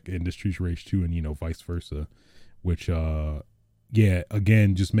branch back into Streets of Rage 2 and vice versa, which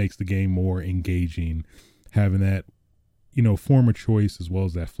again just makes the game more engaging, having that form of choice as well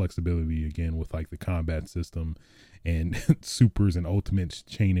as that flexibility, again, with like the combat system and supers and ultimates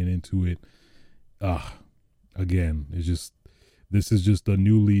chaining into it. Again, this is just a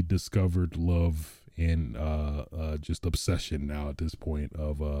newly discovered love and just obsession now at this point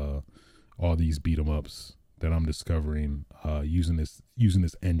of all these beat 'em ups that I'm discovering using this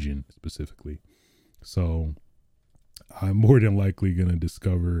engine specifically. So I'm more than likely gonna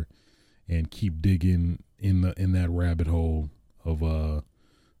discover and keep digging in that rabbit hole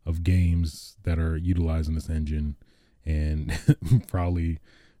of games that are utilizing this engine, and probably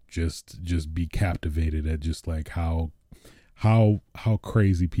just be captivated at just like how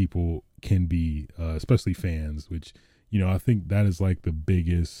crazy people can be, especially fans, which I think that is like the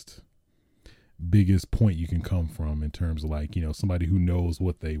biggest biggest point you can come from in terms of like, somebody who knows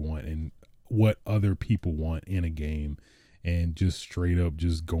what they want and what other people want in a game, and just straight up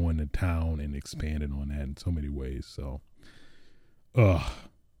just going to town and expanding on that in so many ways. So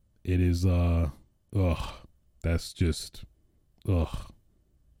it is that's just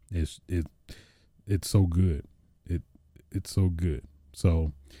it's so good. It's so good.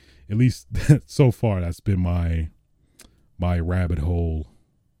 So at least so far, that's been my rabbit hole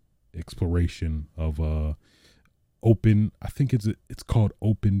exploration of open. I think it's called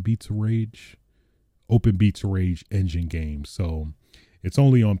Open Beats of Rage engine game. So it's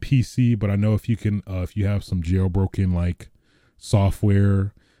only on PC, but I know if you have some jailbroken like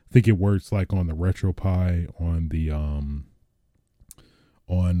software, I think it works like on the RetroPie, on the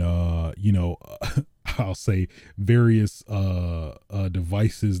I'll say various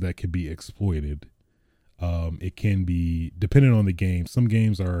devices that can be exploited. It can be depending on the game. Some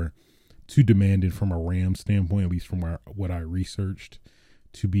games are too demanding from a RAM standpoint, at least from what I researched,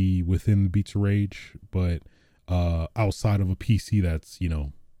 to be within Beats of Rage. But outside of a PC, that's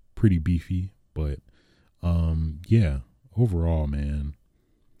pretty beefy. But yeah, overall, man,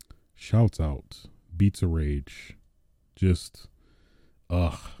 shouts out Beats of Rage, just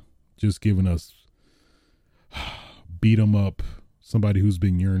giving us beat 'em up. Somebody who's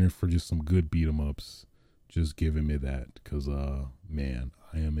been yearning for just some good beat 'em ups, just giving me that, because man,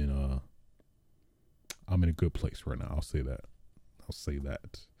 I'm in a good place right now. I'll say that.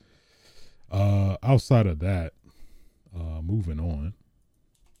 Outside of that, moving on.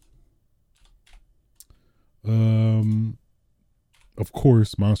 Of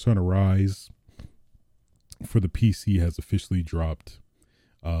course, Monster Hunter Rise for the PC has officially dropped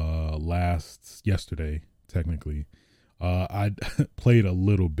yesterday, technically. I played a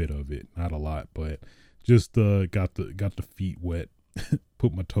little bit of it, not a lot, but just got the feet wet,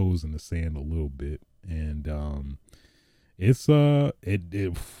 put my toes in the sand a little bit, and it's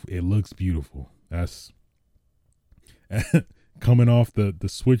it looks beautiful. That's coming off the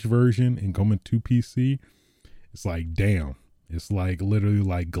Switch version and coming to PC. It's like, damn, it's like literally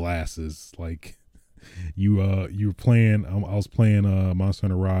like glasses. Like you were playing, I was playing Monster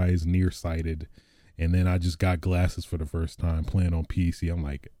Hunter Rise nearsighted, and then I just got glasses for the first time playing on PC. I'm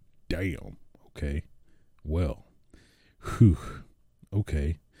like, damn, okay, well, whew,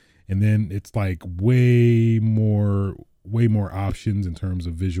 okay. And then it's like way more options in terms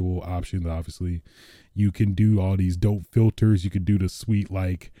of visual options. Obviously, you can do all these dope filters. You could do the sweet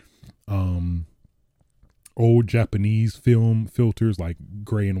like old Japanese film filters, like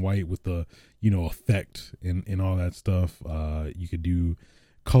gray and white with the effect and all that stuff. You could do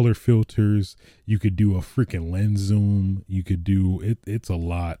color filters. You could do a freaking lens zoom. You could do it. It's a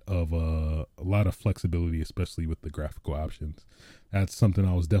lot of flexibility, especially with the graphical options. That's something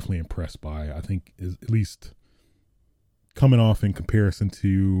I was definitely impressed by. I think is at least coming off in comparison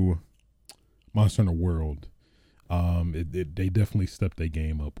to Monster Hunter World. They definitely stepped their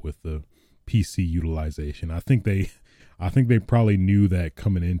game up with the PC utilization. I think they probably knew that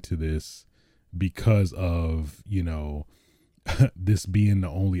coming into this, because of this being the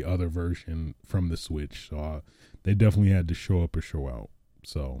only other version from the Switch. So they definitely had to show up or show out.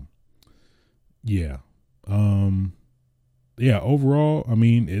 So yeah. Yeah, overall, I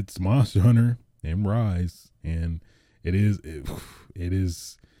mean, it's Monster Hunter and Rise, and it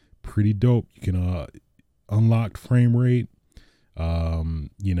is pretty dope. You can unlock frame rate.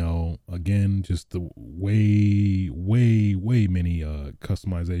 Again, just the way many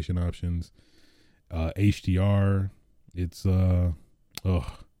customization options. HDR, it's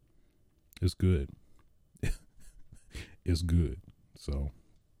good. It's good. So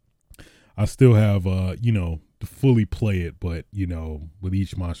I still have to fully play it, but with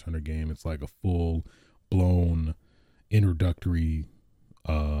each Monster Hunter game, it's like a full blown introductory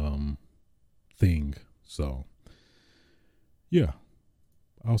thing. So yeah,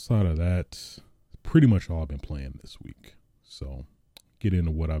 outside of that, pretty much all I've been playing this week. So get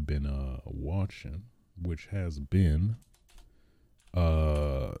into what I've been watching, which has been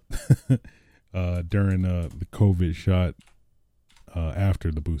during the COVID shot,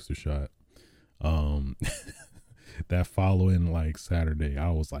 after the booster shot, that following like Saturday,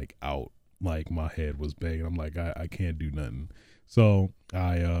 I was like out, like my head was banging. I'm like, I can't do nothing. So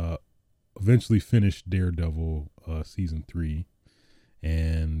I eventually finished Daredevil season 3,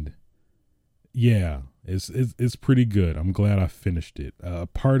 and yeah, it's pretty good. I'm glad I finished it.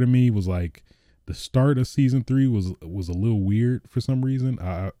 Part of me was like, the start of season 3 was a little weird for some reason.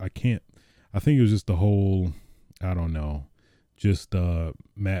 I think it was just the whole, I don't know, just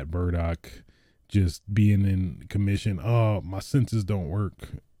Matt Murdock just being in commission. Oh, my senses don't work.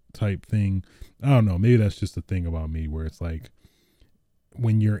 type thing. I don't know. Maybe that's just a thing about me where it's like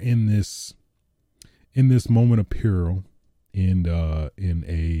when you're in this moment of peril and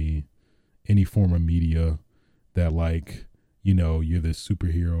in any form of media that, like, you know, you're this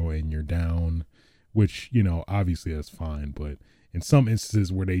superhero and you're down, which, you know, obviously that's fine, but in some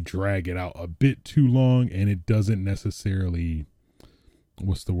instances where they drag it out a bit too long and it doesn't necessarily,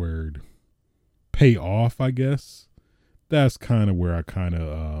 what's the word, pay off, I guess, that's kind of where I kind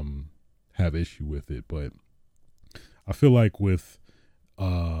of have issue with it. But I feel like with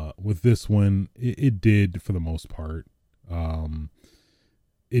this one, it did for the most part.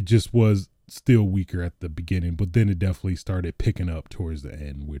 It just was still weaker at the beginning, but then it definitely started picking up towards the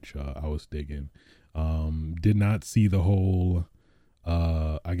end, which I was digging. Did not see the whole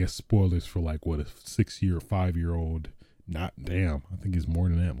I guess spoilers for like what, a 6-year, 5-year-old, not, damn, I think it's more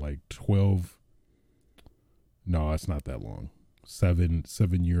than that, like 12. No, it's not that long.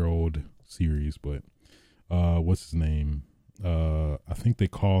 7-year-old series, but what's his name? I think they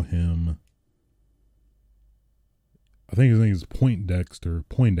call him, I think his name is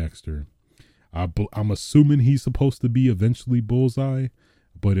Poindexter. I'm assuming he's supposed to be eventually Bullseye,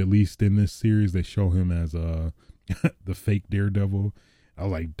 but at least in this series they show him as the fake Daredevil. I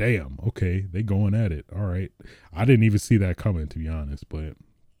was like, damn, okay, they going at it. All right. I didn't even see that coming, to be honest, but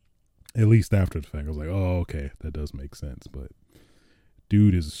at least after the fact, I was like, oh, okay, that does make sense. But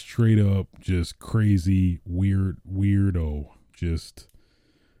dude is straight up just crazy, weirdo, just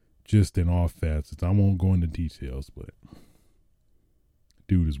in all facets. I won't go into details, but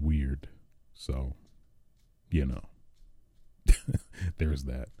dude is weird. So, you know, there's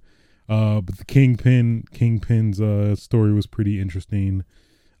that. But the Kingpin's story was pretty interesting.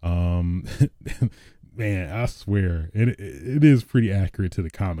 Man, I swear it is pretty accurate to the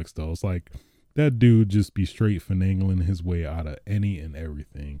comics though. It's like that dude just be straight finagling his way out of any and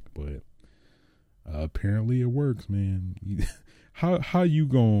everything. But apparently it works, man. How you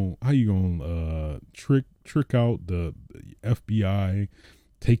gonna trick out the FBI,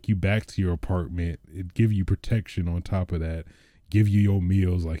 take you back to your apartment, it give you protection on top of that, give you your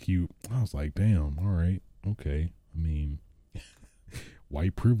meals, like you. I was like, damn, all right, okay. I mean,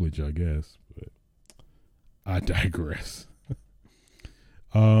 white privilege, I guess, but I digress.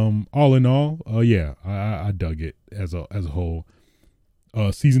 All in all, yeah, I dug it as a whole.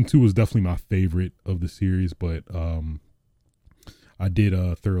 Season 2 was definitely my favorite of the series, but I did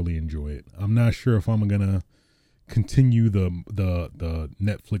thoroughly enjoy it. I'm not sure if I'm gonna continue the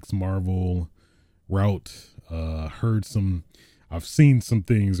Netflix Marvel route. I've seen some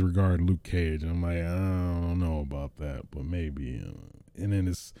things regarding Luke Cage, and I'm like, I don't know about that, but maybe. And then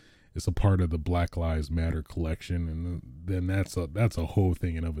it's a part of the Black Lives Matter collection, and then that's a whole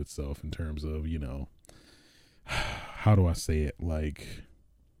thing in of itself in terms of, you know, how do I say it, like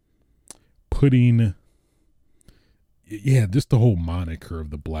putting, yeah, just the whole moniker of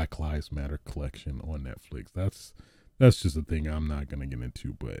the Black Lives Matter collection on Netflix. That's just a thing I'm not gonna get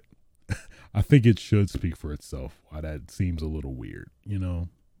into, but I think it should speak for itself why that seems a little weird, you know.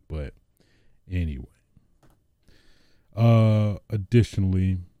 But anyway,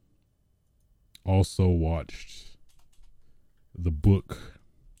 additionally, also watched the book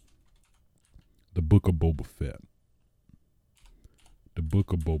of Boba Fett. The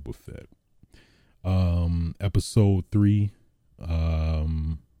Book of Boba Fett. Episode 3,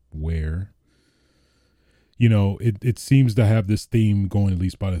 where, you know, it seems to have this theme going at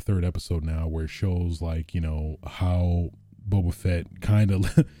least by the 3rd episode now, where it shows, like, you know, how Boba Fett kind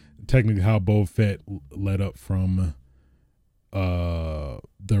of technically how Boba Fett led up from the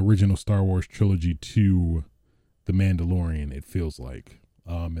original Star Wars trilogy to the Mandalorian, it feels like.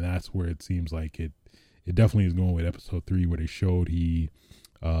 And that's where it seems like it definitely is going with episode 3, where they showed he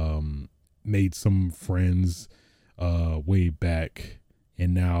made some friends way back,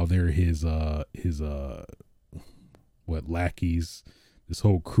 and now they're his lackeys, this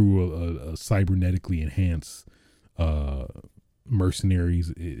whole crew of cybernetically enhanced mercenaries,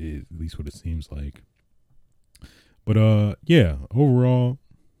 at least what it seems like. But yeah, overall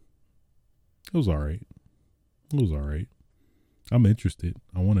it was all right. I'm interested.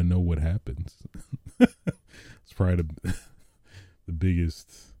 I want to know what happens. It's probably the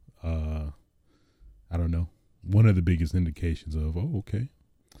biggest, I don't know, one of the biggest indications of, oh, okay,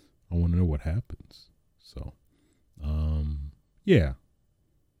 I want to know what happens. So, yeah,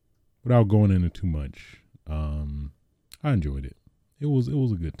 without going into too much, I enjoyed it. It was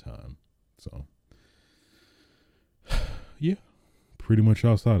a good time. So, yeah, pretty much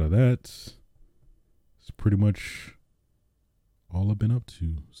outside of that, it's pretty much all I've been up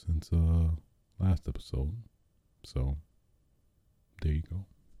to since last episode. So there you go.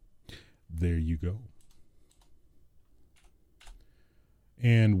 there you go.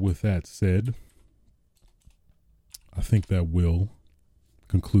 And with that said, I think that will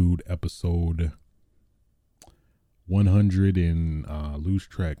conclude episode 100 and lose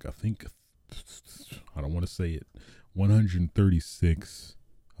track. I think, I don't want to say it, 136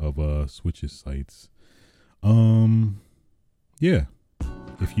 of Switch's sites. Yeah.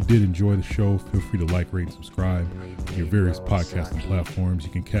 If you did enjoy the show, feel free to like, rate, and subscribe on your various podcasting platforms.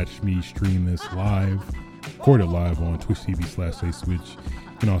 You can catch me stream this live, recorded live on Twitch TV/aswitch.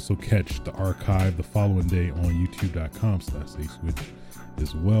 You can also catch the archive the following day on youtube.com/aswitch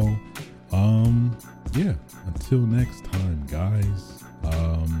as well. Yeah, until next time, guys.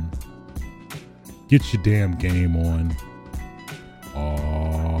 Get your damn game on.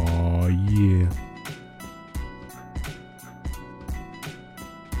 Oh yeah.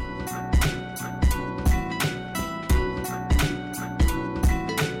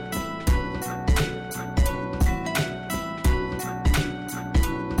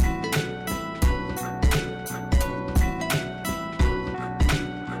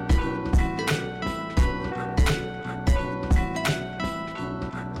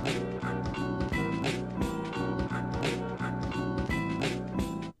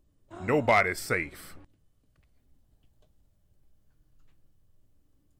 Nobody's safe.